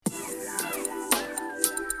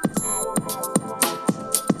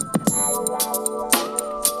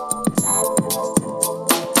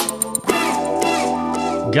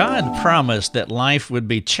God promised that life would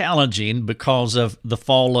be challenging because of the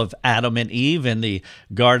fall of Adam and Eve in the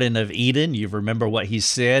Garden of Eden. You remember what he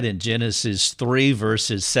said in Genesis 3,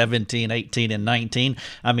 verses 17, 18, and 19.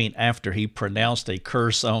 After he pronounced a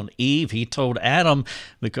curse on Eve, he told Adam,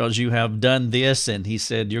 because you have done this, and he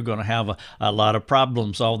said, you're going to have a lot of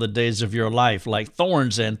problems all the days of your life, like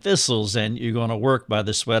thorns and thistles, and you're going to work by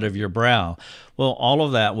the sweat of your brow. Well, all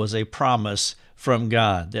of that was a promise from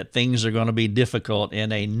God, that things are going to be difficult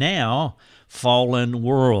in a now fallen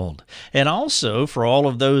world. And also for all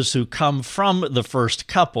of those who come from the first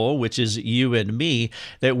couple, which is you and me,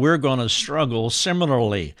 that we're going to struggle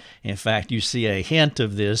similarly. In fact, you see a hint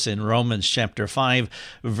of this in Romans chapter 5,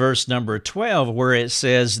 verse number 12, where it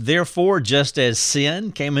says, "Therefore, just as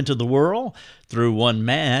sin came into the world through one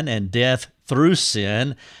man, and death through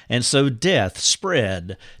sin, and so death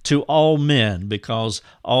spread to all men because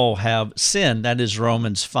all have sinned." That is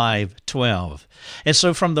Romans 5:12. And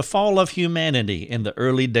so from the fall of humanity in the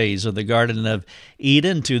early days of the Garden of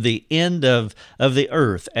Eden to the end of the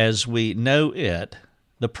earth as we know it,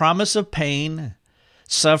 the promise of pain,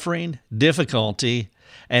 suffering, difficulty,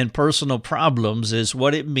 and personal problems is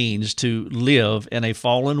what it means to live in a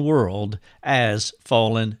fallen world as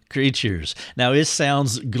fallen creatures. Now, it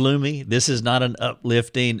sounds gloomy. This is not an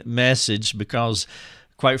uplifting message because,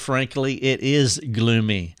 quite frankly, it is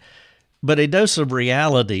gloomy. But a dose of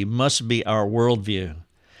reality must be our worldview.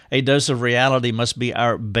 A dose of reality must be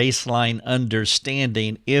our baseline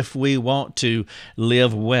understanding if we want to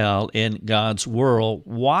live well in God's world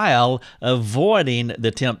while avoiding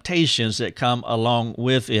the temptations that come along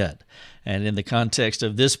with it. And in the context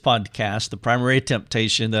of this podcast, the primary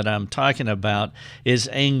temptation that I'm talking about is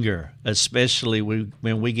anger, especially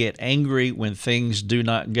when we get angry when things do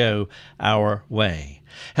not go our way.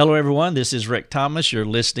 Hello, everyone. This is Rick Thomas. You're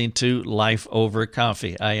listening to Life Over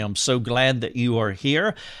Coffee. I am so glad that you are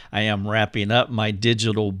here. I am wrapping up my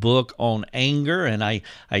digital book on anger, and I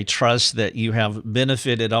trust that you have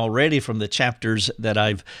benefited already from the chapters that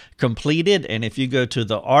I've completed. And if you go to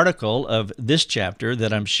the article of this chapter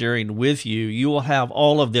that I'm sharing with you, you will have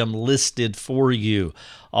all of them listed for you.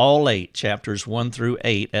 All 8, chapters 1 through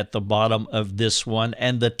 8 at the bottom of this one.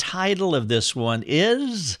 And the title of this one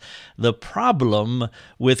is The Problem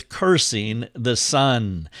with Cursing the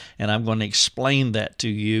Sun. And I'm going to explain that to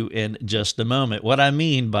you in just a moment, what I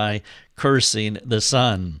mean by cursing the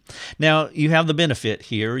sun. Now, you have the benefit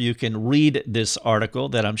here. You can read this article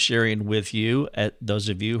that I'm sharing with you. Those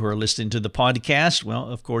of you who are listening to the podcast, well,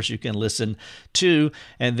 of course, you can listen to.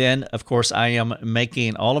 And then, of course, I am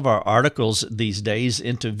making all of our articles these days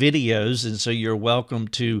into videos. And so you're welcome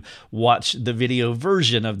to watch the video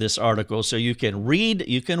version of this article. So you can read,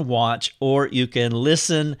 you can watch, or you can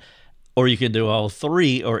listen, or you can do all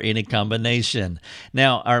three or any combination.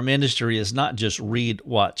 Now, our ministry is not just read,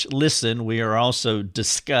 watch, listen. We are also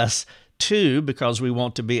discuss too, because we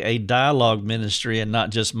want to be a dialogue ministry and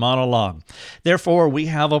not just monologue. Therefore, we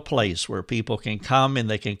have a place where people can come and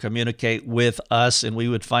they can communicate with us, and we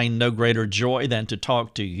would find no greater joy than to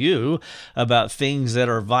talk to you about things that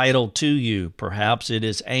are vital to you. Perhaps it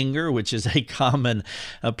is anger, which is a common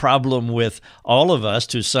problem with all of us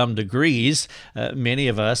to some degrees. Many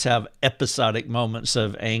of us have episodic moments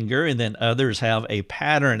of anger, and then others have a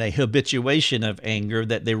pattern, a habituation of anger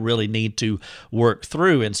that they really need to work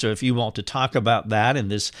through. And so if you want to talk about that in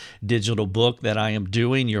this digital book that I am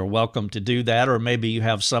doing, you're welcome to do that. Or maybe you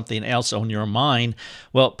have something else on your mind.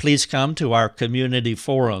 Well, please come to our community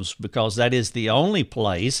forums, because that is the only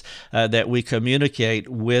place that we communicate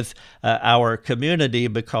with our community,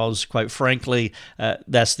 because quite frankly,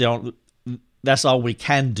 that's all we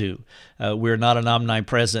can do. We're not an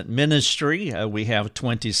omnipresent ministry. We have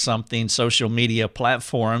 20-something social media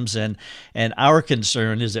platforms, and our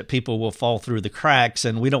concern is that people will fall through the cracks,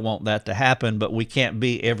 and we don't want that to happen, but we can't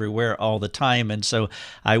be everywhere all the time. And so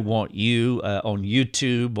I want you on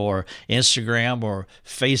YouTube or Instagram or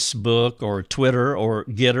Facebook or Twitter or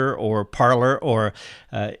Getter or Parler or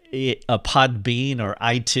a Podbean or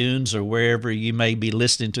iTunes or wherever you may be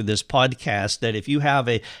listening to this podcast, that if you have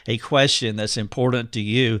a question that's important to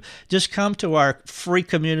you, just come to our free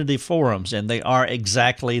community forums, and they are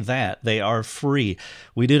exactly that. They are free.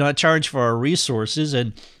 We do not charge for our resources,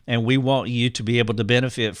 and and we want you to be able to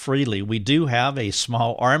benefit freely. We do have a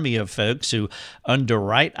small army of folks who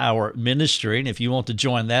underwrite our ministry, and if you want to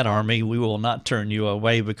join that army, we will not turn you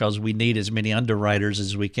away because we need as many underwriters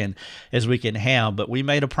as we can have. But we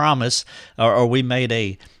made a promise, or we made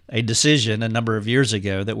a decision a number of years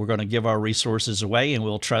ago that we're going to give our resources away, and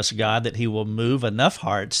we'll trust God that He will move enough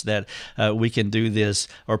hearts that we can do this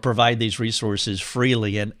or provide these resources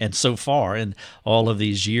freely. And so far, in all of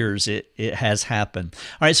these years, it has happened.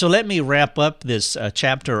 All right, so let me wrap up this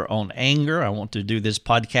chapter on anger. I want to do this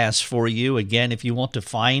podcast for you. Again, if you want to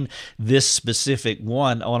find this specific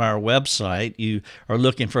one on our website, you are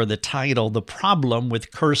looking for the title, The Problem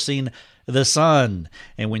with Cursing the Son.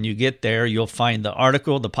 And when you get there, you'll find the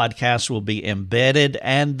article. The podcast will be embedded,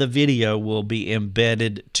 and the video will be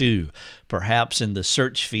embedded too. Perhaps in the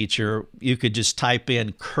search feature, you could just type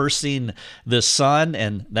in "cursing the Son,"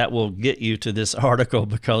 and that will get you to this article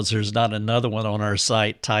because there's not another one on our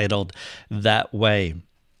site titled that way.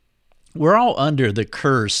 We're all under the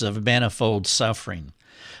curse of manifold suffering.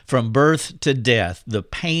 From birth to death, the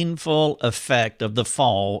painful effect of the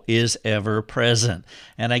fall is ever present.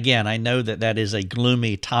 And again, I know that that is a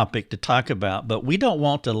gloomy topic to talk about, but we don't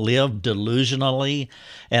want to live delusionally.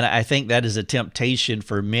 And I think that is a temptation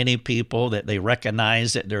for many people, that they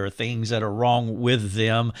recognize that there are things that are wrong with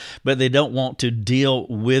them, but they don't want to deal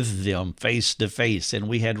with them face to face. And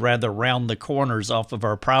we had rather round the corners off of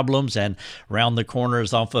our problems and round the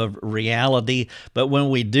corners off of reality. But when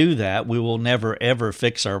we do that, we will never, ever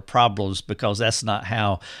fix our problems, because that's not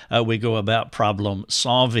how we go about problem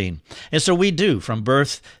solving. And so we do, from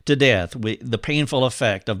birth to death, the painful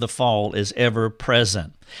effect of the fall is ever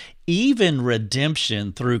present. Even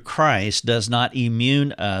redemption through Christ does not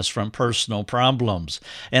immune us from personal problems.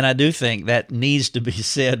 And I do think that needs to be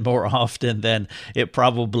said more often than it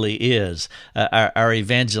probably is. Our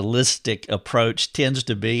evangelistic approach tends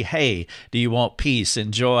to be, hey, do you want peace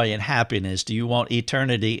and joy and happiness? Do you want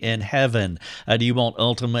eternity in heaven? Do you want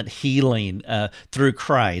ultimate healing through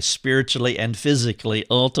Christ, spiritually and physically,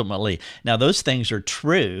 ultimately? Now, those things are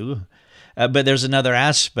true. But there's another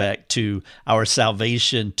aspect to our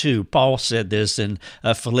salvation too. Paul said this in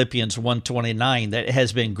Philippians 1:29, that it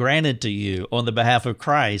has been granted to you on the behalf of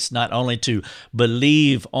Christ, not only to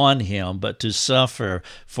believe on Him, but to suffer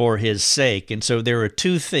for His sake. And so there are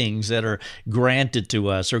two things that are granted to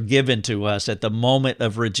us or given to us at the moment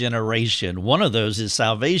of regeneration. One of those is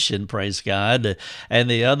salvation, praise God, and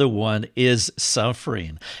the other one is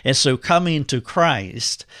suffering. And so coming to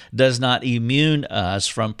Christ does not immune us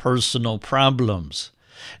from personal problems.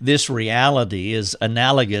 This reality is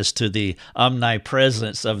analogous to the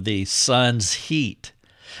omnipresence of the sun's heat.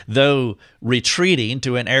 Though retreating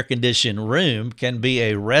to an air-conditioned room can be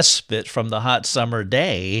a respite from the hot summer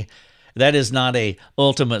day, that is not an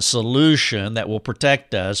ultimate solution that will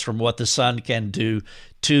protect us from what the sun can do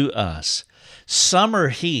to us. Summer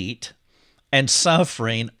heat and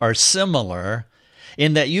suffering are similar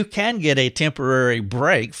in that you can get a temporary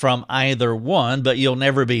break from either one, but you'll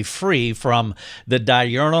never be free from the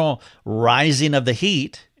diurnal rising of the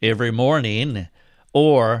heat every morning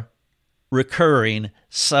or recurring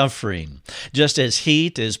suffering. Just as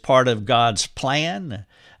heat is part of God's plan,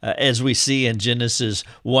 as we see in Genesis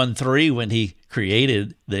 1:3 when He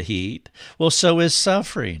created the heat, well, so is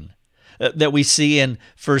suffering that we see in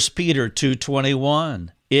 1 Peter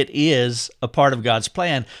 2:21. It is a part of God's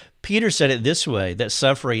plan. Peter said it this way, that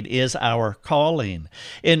suffering is our calling.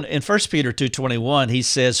 In 1 Peter 2:21, he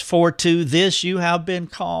says, "For to this you have been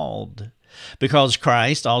called, because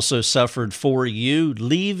Christ also suffered for you,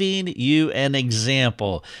 leaving you an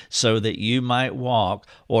example, so that you might walk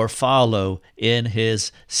or follow in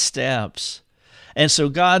His steps." And so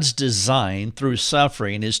God's design through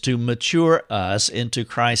suffering is to mature us into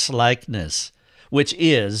Christ's likeness, which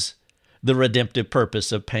is the redemptive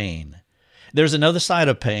purpose of pain. There's another side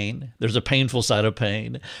of pain. There's a painful side of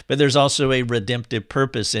pain, but there's also a redemptive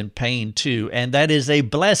purpose in pain too. And that is a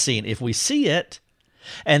blessing if we see it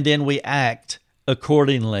and then we act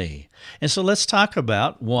accordingly. And so let's talk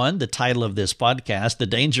about, one, the title of this podcast, The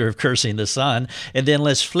Danger of Cursing the Son, and then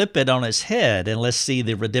let's flip it on its head and let's see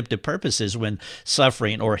the redemptive purposes when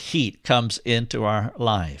suffering or heat comes into our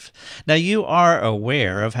life. Now, you are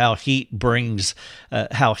aware of how heat brings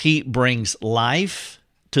life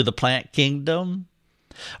to the plant kingdom?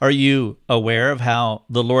 Are you aware of how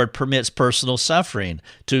the Lord permits personal suffering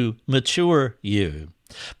to mature you?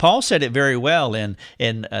 Paul said it very well in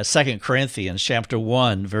 2 Corinthians chapter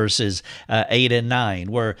 1, verses 8 and 9,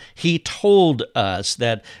 where he told us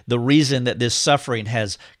that the reason that this suffering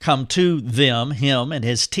has come to them, him and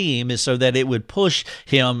his team, is so that it would push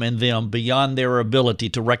him and them beyond their ability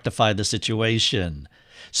to rectify the situation.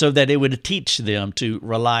 so that it would teach them to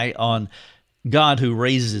rely on God who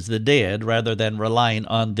raises the dead rather than relying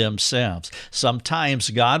on themselves.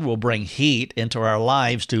 Sometimes God will bring heat into our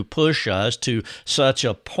lives to push us to such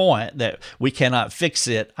a point that we cannot fix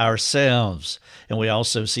it ourselves. And we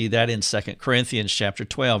also see that in 2 Corinthians chapter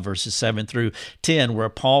 12, verses 7 through 10, where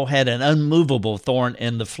Paul had an unmovable thorn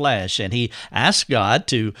in the flesh, and he asked God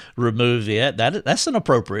to remove it. That's an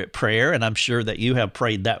appropriate prayer, and I'm sure that you have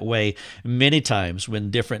prayed that way many times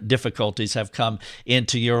when different difficulties have come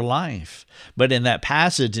into your life. But in that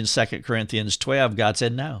passage in 2 Corinthians 12, God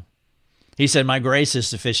said no. He said, my grace is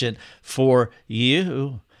sufficient for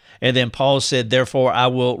you. And then Paul said, therefore I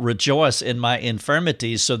will rejoice in my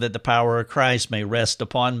infirmities so that the power of Christ may rest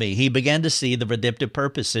upon me. He began to see the redemptive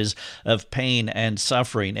purposes of pain and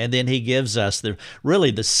suffering. And then he gives us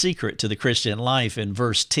really the secret to the Christian life in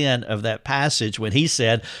verse 10 of that passage when he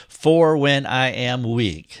said, for when I am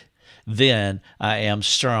weak, then I am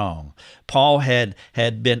strong. Paul had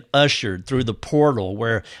been ushered through the portal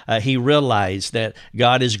where he realized that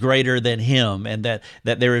God is greater than him and that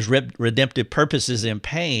there is redemptive purposes in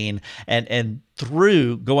pain. And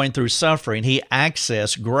through going through suffering, he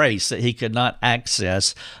accessed grace that he could not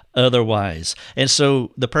access otherwise. And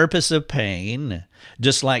so the purpose of pain,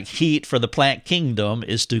 just like heat for the plant kingdom,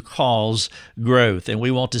 is to cause growth. And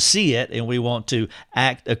we want to see it, and we want to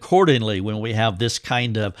act accordingly when we have this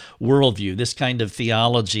kind of worldview, this kind of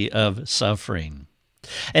theology of suffering.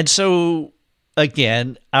 And so,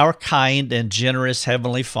 again, our kind and generous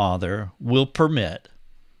Heavenly Father will permit,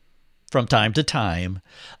 from time to time,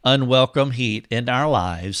 unwelcome heat in our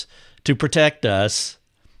lives to protect us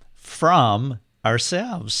from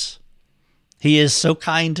ourselves. He is so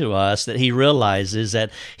kind to us that he realizes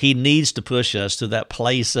that he needs to push us to that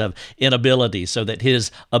place of inability so that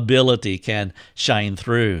his ability can shine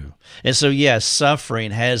through. And so, yes,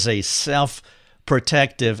 suffering has a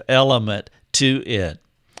self-protective element to it.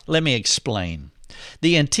 Let me explain.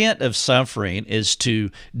 The intent of suffering is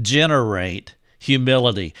to generate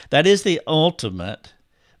humility. That is the ultimate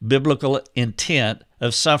biblical intent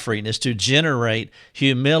of suffering, is to generate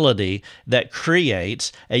humility that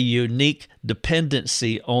creates a unique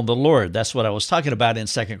dependency on the Lord. That's what I was talking about in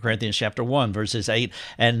 2 Corinthians chapter 1, verses 8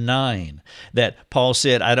 and 9, that Paul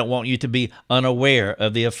said, I don't want you to be unaware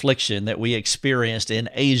of the affliction that we experienced in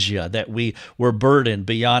Asia, that we were burdened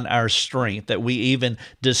beyond our strength, that we even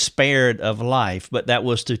despaired of life, but that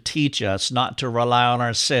was to teach us not to rely on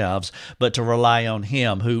ourselves, but to rely on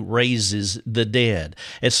him who raises the dead.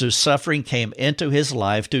 And so suffering came into his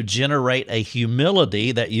life to generate a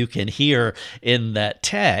humility that you can hear in that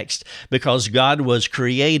text, because God was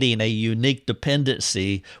creating a unique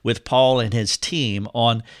dependency with Paul and his team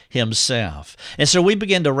on himself. And so we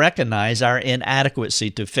begin to recognize our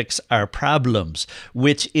inadequacy to fix our problems,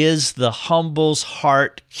 which is the humble's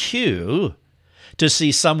heart cue to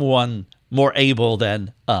see someone more able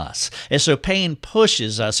than us. And so pain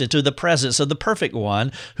pushes us into the presence of the perfect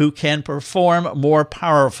one who can perform more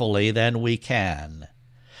powerfully than we can.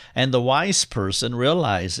 And the wise person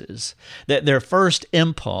realizes that their first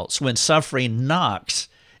impulse when suffering knocks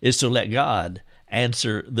is to let God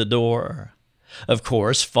answer the door. Of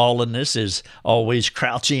course, fallenness is always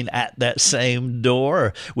crouching at that same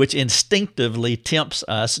door, which instinctively tempts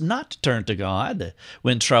us not to turn to God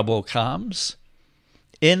when trouble comes.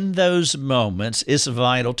 In those moments, it's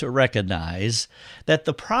vital to recognize that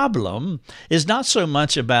the problem is not so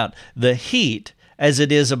much about the heat as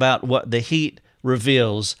it is about what the heat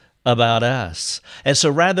reveals about us. And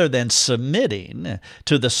so rather than submitting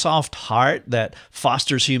to the soft heart that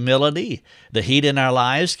fosters humility, the heat in our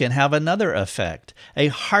lives can have another effect, a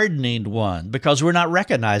hardening one, because we're not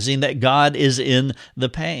recognizing that God is in the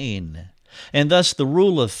pain. And thus the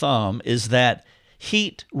rule of thumb is that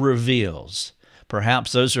heat reveals.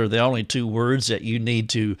 Perhaps those are the only two words that you need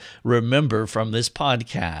to remember from this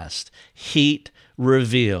podcast. Heat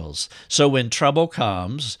reveals. So when trouble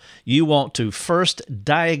comes, you want to first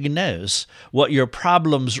diagnose what your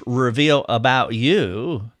problems reveal about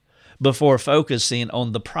you before focusing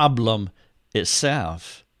on the problem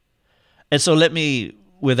itself. And so let me,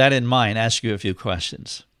 with that in mind, ask you a few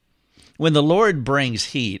questions. When the Lord brings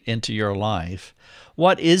heat into your life,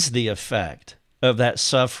 what is the effect of that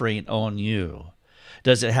suffering on you?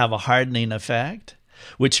 Does it have a hardening effect,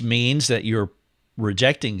 which means that you're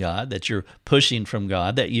rejecting God, that you're pushing from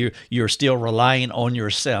God, that you're still relying on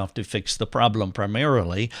yourself to fix the problem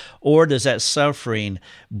primarily? Or does that suffering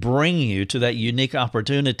bring you to that unique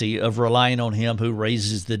opportunity of relying on him who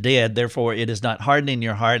raises the dead? Therefore, it is not hardening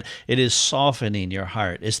your heart, it is softening your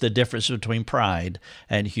heart. It's the difference between pride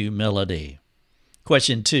and humility.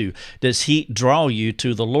 Question 2, does heat draw you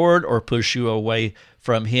to the Lord or push you away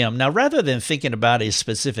from Him. Now, rather than thinking about a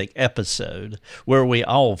specific episode where we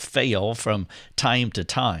all fail from time to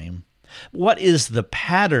time, what is the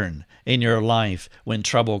pattern in your life when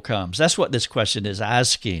trouble comes? That's what this question is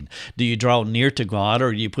asking. Do you draw near to God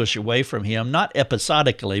or do you push away from Him? Not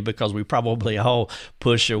episodically, because we probably all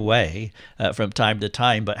push away from time to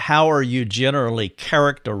time, but how are you generally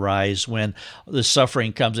characterized when the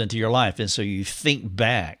suffering comes into your life? And so you think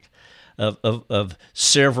back of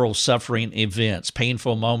several suffering events,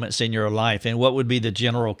 painful moments in your life, and what would be the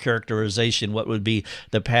general characterization? What would be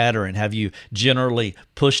the pattern? Have you generally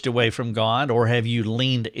pushed away from God, or have you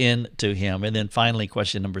leaned into Him? And then finally,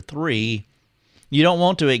 question number 3, you don't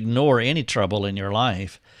want to ignore any trouble in your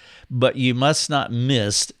life, but you must not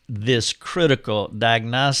miss this critical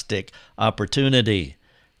diagnostic opportunity.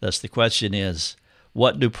 Thus, the question is,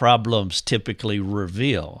 what do problems typically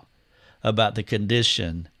reveal about the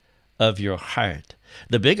condition of your heart?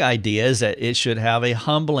 The big idea is that it should have a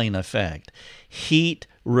humbling effect. Heat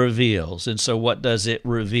reveals. And so what does it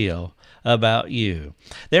reveal about you?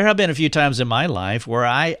 There have been a few times in my life where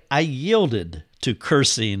I yielded to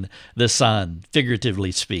cursing the sun,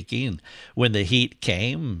 figuratively speaking, when the heat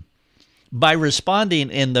came. By responding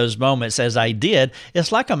in those moments as I did,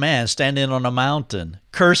 it's like a man standing on a mountain,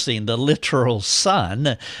 cursing the literal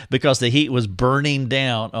sun because the heat was burning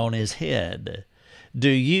down on his head. Do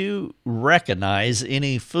you recognize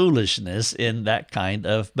any foolishness in that kind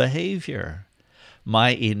of behavior?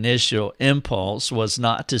 My initial impulse was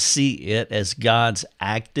not to see it as God's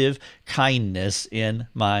active kindness in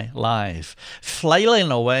my life.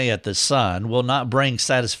 Flailing away at the sun will not bring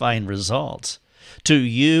satisfying results to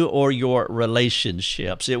you or your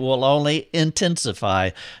relationships. It will only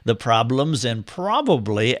intensify the problems and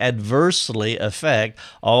probably adversely affect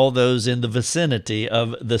all those in the vicinity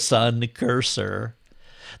of the sun cursor.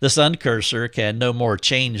 The sun cursor can no more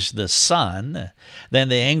change the sun than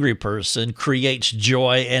the angry person creates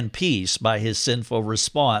joy and peace by his sinful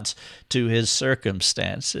response to his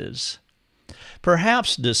circumstances.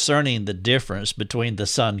 Perhaps discerning the difference between the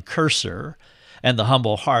sun cursor and the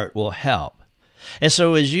humble heart will help. And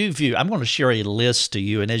so as you view, I'm going to share a list to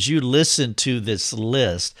you, and as you listen to this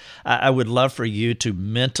list, I would love for you to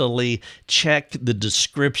mentally check the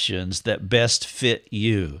descriptions that best fit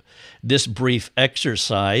you. This brief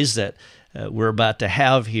exercise that we're about to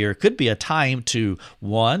have here could be a time to,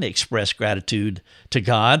 1, express gratitude to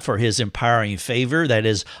God for His empowering favor that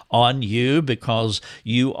is on you because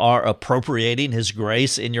you are appropriating His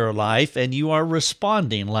grace in your life and you are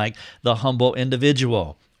responding like the humble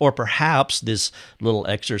individual. Or perhaps this little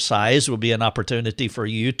exercise will be an opportunity for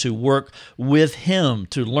you to work with Him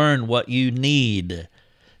to learn what you need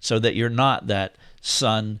so that you're not that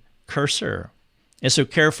sun cursor. And so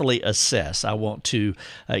carefully assess. I want to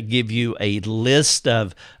give you a list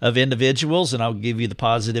of individuals, and I'll give you the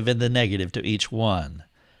positive and the negative to each one.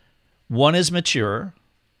 One is mature,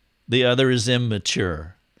 the other is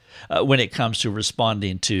immature when it comes to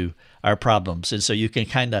responding to our problems. And so you can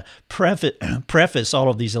kind of preface all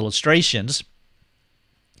of these illustrations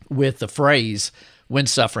with the phrase, when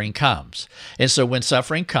suffering comes. And so when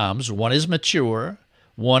suffering comes, one is mature,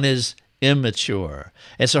 one is immature.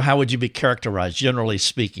 And so how would you be characterized, generally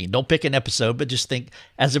speaking? Don't pick an episode, but just think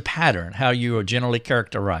as a pattern, how you are generally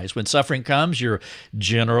characterized. When suffering comes, you're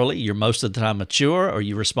most of the time mature, or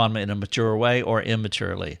you respond in a mature way or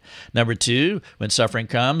immaturely. Number 2, when suffering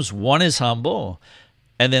comes, one is humble,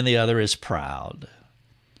 and then the other is proud.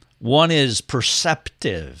 One is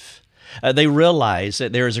perceptive. They realize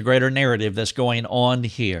that there is a greater narrative that's going on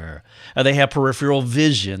here. They have peripheral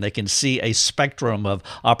vision. They can see a spectrum of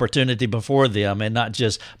opportunity before them and not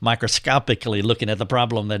just microscopically looking at the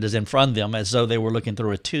problem that is in front of them as though they were looking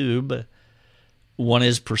through a tube. One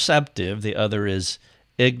is perceptive. The other is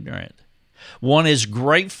ignorant. One is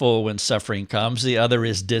grateful when suffering comes. The other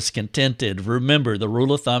is discontented. Remember, the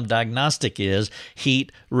rule of thumb diagnostic is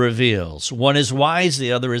heat reveals. One is wise.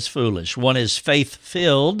 The other is foolish. One is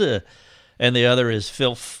faith-filled, and the other is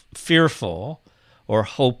fearful or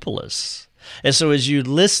hopeless. And so as you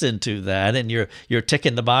listen to that and you're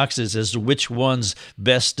ticking the boxes as to which ones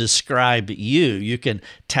best describe you, you can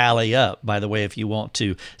tally up. By the way, if you want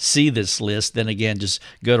to see this list, then again, just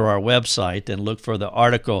go to our website and look for the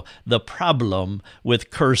article, The Problem with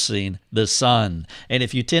Cursing the Sun. And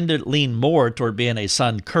if you tend to lean more toward being a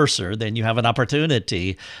sun curser, then you have an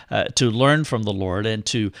opportunity to learn from the Lord and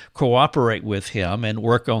to cooperate with Him and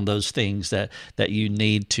work on those things that you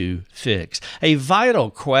need to fix. A vital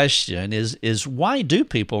question is is why do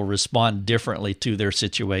people respond differently to their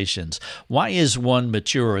situations? Why is one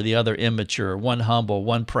mature, the other immature, one humble,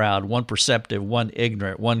 one proud, one perceptive, one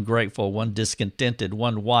ignorant, one grateful, one discontented,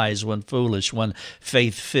 one wise, one foolish, one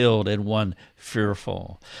faith-filled, and one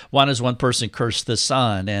fearful? Why does one person curse the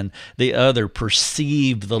sun and the other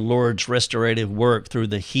perceive the Lord's restorative work through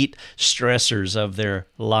the heat stressors of their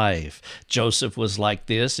life? Joseph was like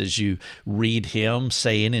this, as you read him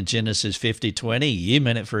saying in Genesis 50:20, "You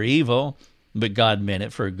meant it for evil, but God meant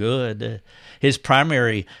it for good." His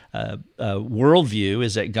primary worldview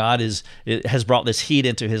is that God has brought this heat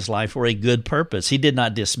into his life for a good purpose. He did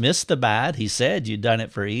not dismiss the bad. He said, "You've done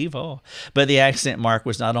it for evil." But the accent mark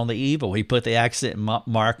was not on the evil. He put the accent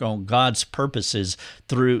mark on God's purposes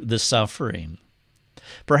through the suffering.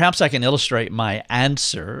 Perhaps I can illustrate my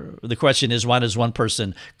answer. The question is, why does one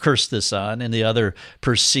person curse the sun and the other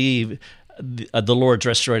perceive the Lord's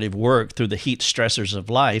restorative work through the heat stressors of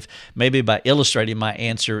life? Maybe by illustrating my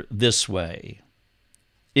answer this way.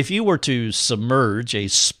 If you were to submerge a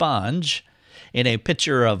sponge in a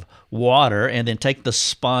pitcher of water and then take the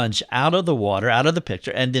sponge out of the water, out of the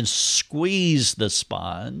pitcher, and then squeeze the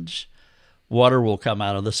sponge, water will come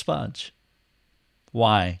out of the sponge.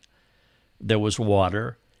 Why? There was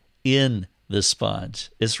water in the sponge.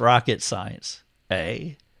 It's rocket science,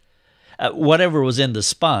 eh? Whatever was in the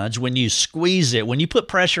sponge, when you squeeze it, when you put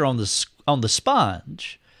pressure on the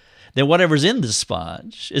sponge, then whatever's in the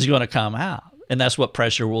sponge is going to come out. And that's what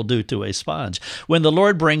pressure will do to a sponge. When the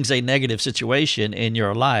Lord brings a negative situation in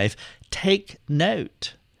your life, take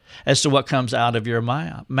note as to what comes out of your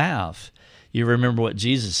mouth. You remember what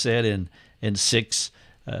Jesus said in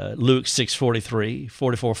Luke 6:43,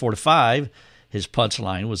 44, 45. His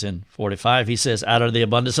punchline was in 45. He says, out of the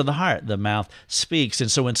abundance of the heart, the mouth speaks. And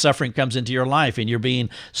so when suffering comes into your life and you're being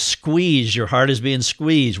squeezed, your heart is being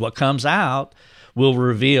squeezed, what comes out will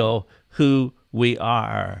reveal who we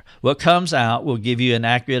are. What comes out will give you an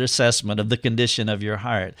accurate assessment of the condition of your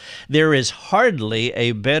heart. There is hardly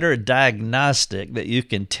a better diagnostic that you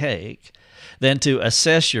can take than to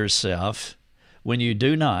assess yourself when you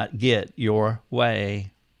do not get your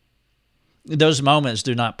way. Those moments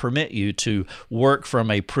do not permit you to work from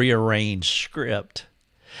a prearranged script.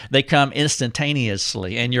 They come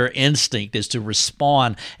instantaneously, and your instinct is to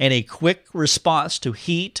respond, and a quick response to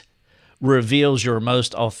heat reveals your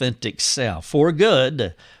most authentic self, for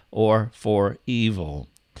good or for evil.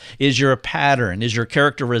 Is your pattern, is your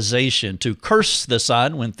characterization to curse the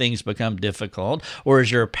sun when things become difficult? Or is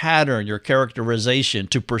your pattern, your characterization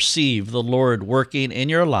to perceive the Lord working in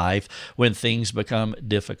your life when things become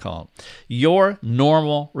difficult? Your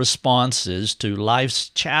normal responses to life's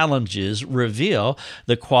challenges reveal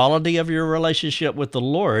the quality of your relationship with the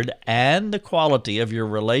Lord and the quality of your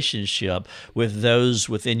relationship with those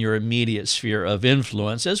within your immediate sphere of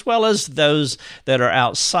influence, as well as those that are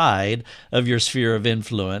outside of your sphere of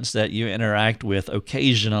influence that you interact with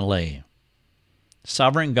occasionally.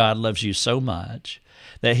 Sovereign God loves you so much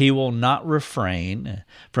that he will not refrain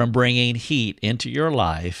from bringing heat into your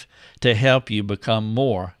life to help you become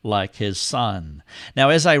more like his Son. Now,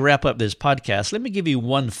 as I wrap up this podcast, let me give you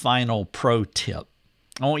one final pro tip.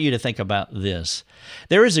 I want you to think about this.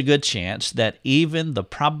 There is a good chance that even the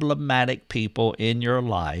problematic people in your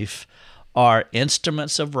life are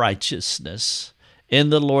instruments of righteousness in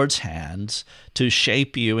the Lord's hands to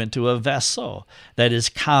shape you into a vessel that is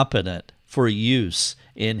competent for use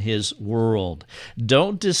in his world.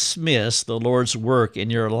 Don't dismiss the Lord's work in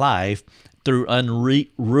your life through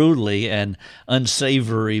unruly and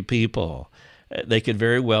unsavory people. They could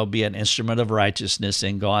very well be an instrument of righteousness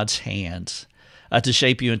in God's hands to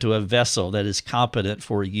shape you into a vessel that is competent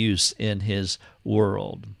for use in his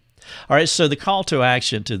world. All right, so the call to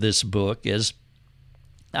action to this book is,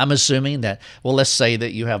 I'm assuming that, well, let's say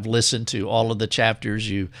that you have listened to all of the chapters,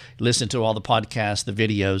 you listened to all the podcasts, the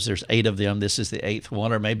videos, there's 8 of them, this is the 8th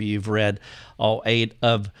one, or maybe you've read all 8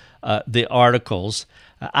 of the articles.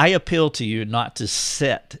 I appeal to you not to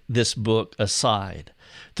set this book aside.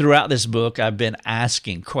 Throughout this book, I've been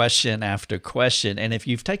asking question after question, and if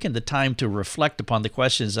you've taken the time to reflect upon the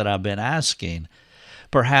questions that I've been asking,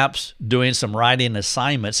 perhaps doing some writing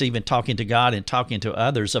assignments, even talking to God and talking to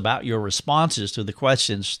others about your responses to the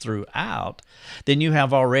questions throughout, then you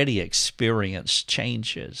have already experienced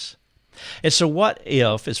changes. And so what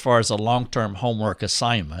if, as far as a long-term homework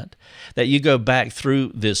assignment, that you go back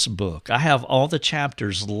through this book? I have all the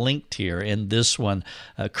chapters linked here in this one,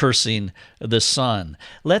 Cursing the Sun.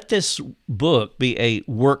 Let this book be a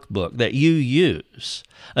workbook that you use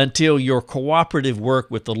until your cooperative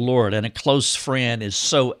work with the Lord and a close friend is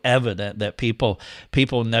so evident that people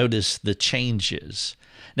notice the changes.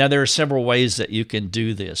 Now, there are several ways that you can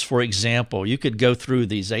do this. For example, you could go through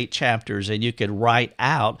these 8 chapters and you could write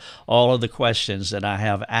out all of the questions that I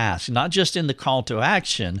have asked, not just in the call to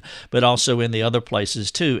action, but also in the other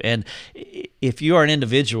places too. And if you are an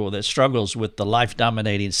individual that struggles with the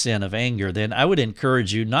life-dominating sin of anger, then I would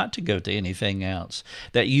encourage you not to go to anything else,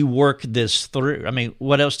 that you work this through. I mean,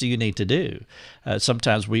 what else do you need to do?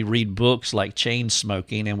 Sometimes we read books like Chain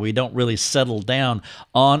Smoking, and we don't really settle down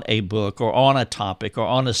on a book or on a topic or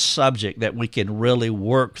on a subject that we can really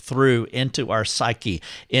work through into our psyche,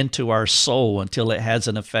 into our soul, until it has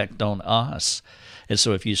an effect on us. And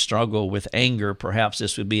so if you struggle with anger, perhaps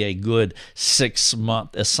this would be a good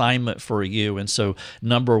 6-month assignment for you. And so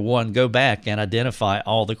number 1, go back and identify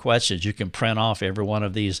all the questions. You can print off every one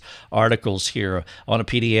of these articles here on a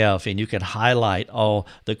PDF, and you can highlight all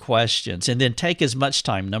the questions. And then take as much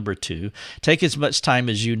time, number 2, take as much time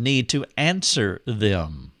as you need to answer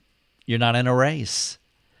them. You're not in a race.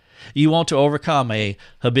 You want to overcome a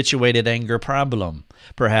habituated anger problem.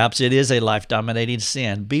 Perhaps it is a life-dominating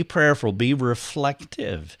sin. Be prayerful, be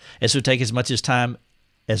reflective, and so take as much time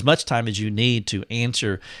as you need to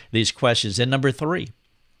answer these questions. And number 3,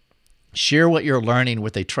 share what you're learning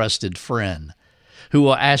with a trusted friend who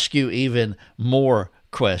will ask you even more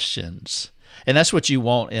questions. And that's what you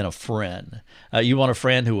want in a friend. You want a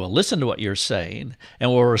friend who will listen to what you're saying and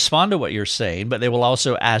will respond to what you're saying, but they will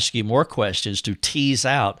also ask you more questions to tease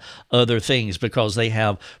out other things because they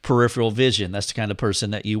have peripheral vision. That's the kind of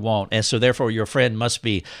person that you want. And so therefore your friend must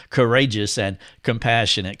be courageous and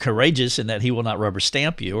compassionate. Courageous in that he will not rubber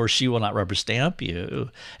stamp you or she will not rubber stamp you.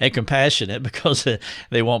 And compassionate because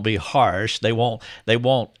they won't be harsh. They won't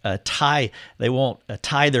tie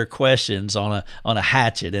their questions on a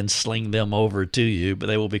hatchet and sling them over to you, but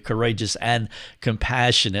they will be courageous and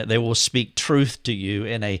compassionate. They will speak truth to you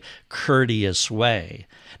in a courteous way.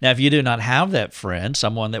 Now, if you do not have that friend,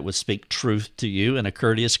 someone that would speak truth to you in a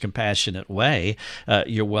courteous, compassionate way,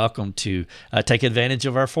 you're welcome to take advantage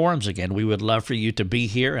of our forums again. We would love for you to be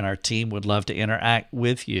here, and our team would love to interact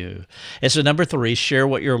with you. And so number 3, share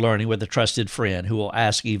what you're learning with a trusted friend who will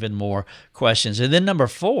ask even more questions. And then number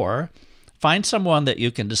 4, find someone that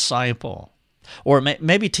you can disciple. Or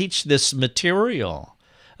maybe teach this material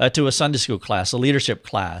to a Sunday school class, a leadership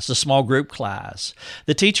class, a small group class.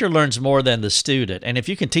 The teacher learns more than the student. And if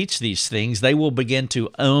you can teach these things, they will begin to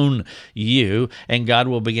own you, and God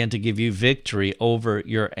will begin to give you victory over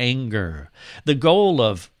your anger. The goal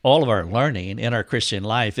of all of our learning in our Christian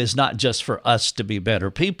life is not just for us to be better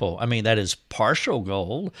people. I mean, that is partial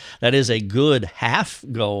goal. That is a good half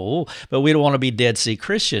goal, but we don't want to be Dead Sea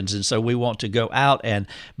Christians. And so we want to go out and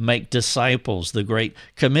make disciples, the Great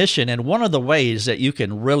Commission. And one of the ways that you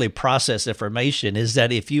can really process information is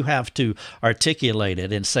that if you have to articulate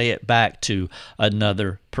it and say it back to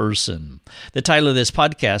another person. The title of this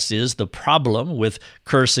podcast is The Problem with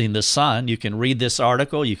Cursing the Son. You can read this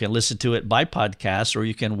article, you can listen to it by podcast, or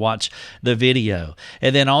you can watch the video.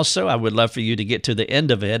 And then also, I would love for you to get to the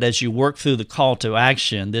end of it as you work through the call to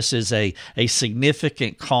action. This is a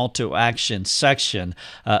significant call to action section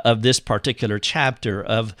of this particular chapter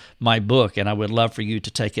of my book, and I would love for you to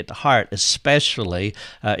take it to heart, especially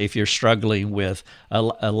if you're struggling with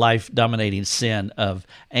a life-dominating sin of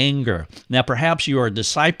anger. Now, perhaps you are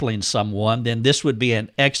discipling someone, then this would be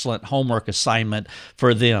an excellent homework assignment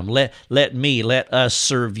for them. Let us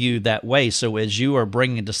serve you that way. So as you are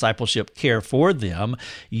bringing discipleship care for them,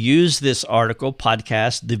 use this article,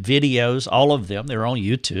 podcast, the videos, all of them, they're on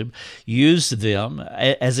YouTube. Use them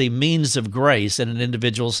as a means of grace in an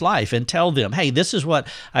individual's life and tell them, hey, this is what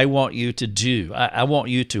I want you to do. I want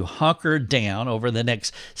you to hunker down over the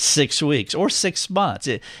next 6 weeks or 6 months.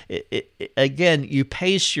 Again, you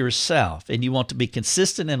pace yourself and you want to be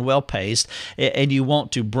consistent and well-paced, and you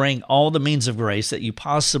want to bring all the means of grace that you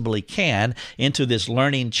possibly can into this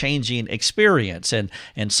learning, changing experience. And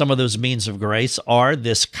some of those means of grace are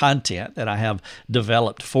this content that I have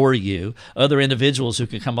developed for you, other individuals who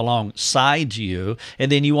can come alongside you,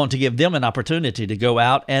 and then you want to give them an opportunity to go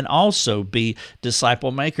out and also be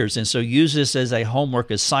disciple makers. And so use this as a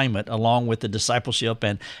homework assignment along with the discipleship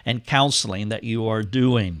and counseling that you are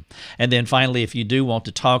doing. And then finally, if you do want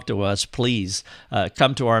to talk to us, please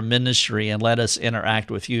come to our ministry and let us interact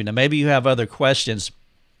with you. Now, maybe you have other questions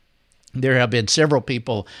There have been several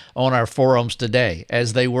people on our forums today,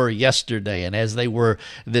 as they were yesterday and as they were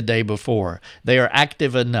the day before. They are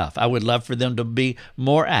active enough. I would love for them to be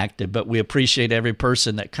more active, but we appreciate every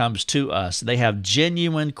person that comes to us. They have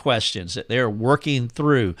genuine questions that they're working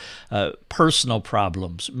through, personal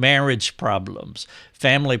problems, marriage problems,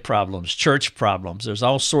 family problems, church problems. There's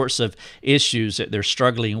all sorts of issues that they're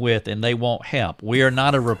struggling with, and they want help. We are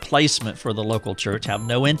not a replacement for the local church, have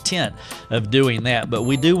no intent of doing that, but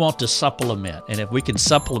we do want to supplement. And if we can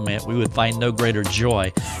supplement, we would find no greater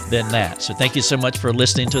joy than that. So thank you so much for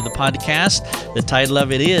listening to the podcast. The title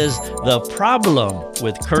of it is The Problem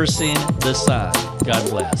with Cursing the Sun. God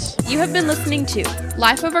bless. You have been listening to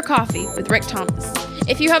Life Over Coffee with Rick Thomas.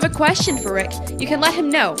 If you have a question for Rick, you can let him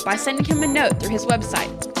know by sending him a note through his website,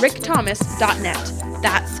 rickthomas.net.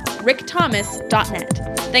 That's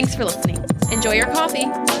rickthomas.net. Thanks for listening. Enjoy your coffee.